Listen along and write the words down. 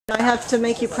I have to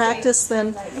make you practice,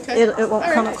 then Okay. it won't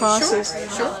come across. Sure. As,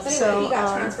 Sure. So,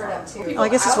 I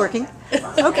guess it's working.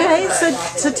 Okay,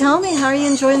 so tell me, how are you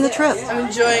enjoying the trip? I'm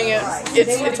enjoying it.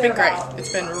 It's been great.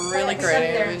 It's been really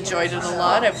great. I've enjoyed it a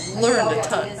lot. I've learned a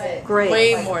ton. Great.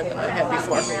 Way more than I had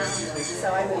before.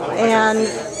 And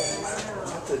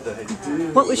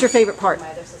what was your favorite part?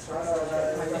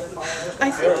 I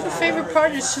think the favorite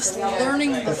part is just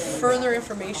learning the further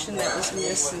information that was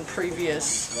missed in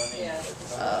previous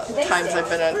times I've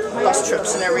been on bus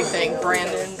trips and everything.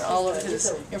 Brandon, all of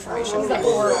his information,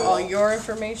 paperwork, all your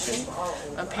information,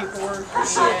 paperwork,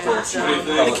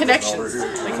 and the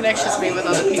connections made with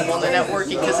other people and the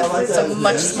networking, because it's a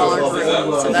much smaller group.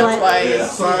 So that's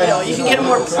why you can get a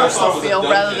more personal feel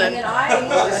rather than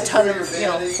a ton of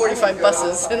 45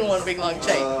 buses in one big long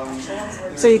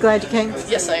chain. So you glad you came?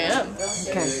 Yes, I am.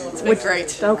 Okay. It's been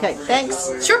great. Okay,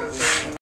 thanks. Sure.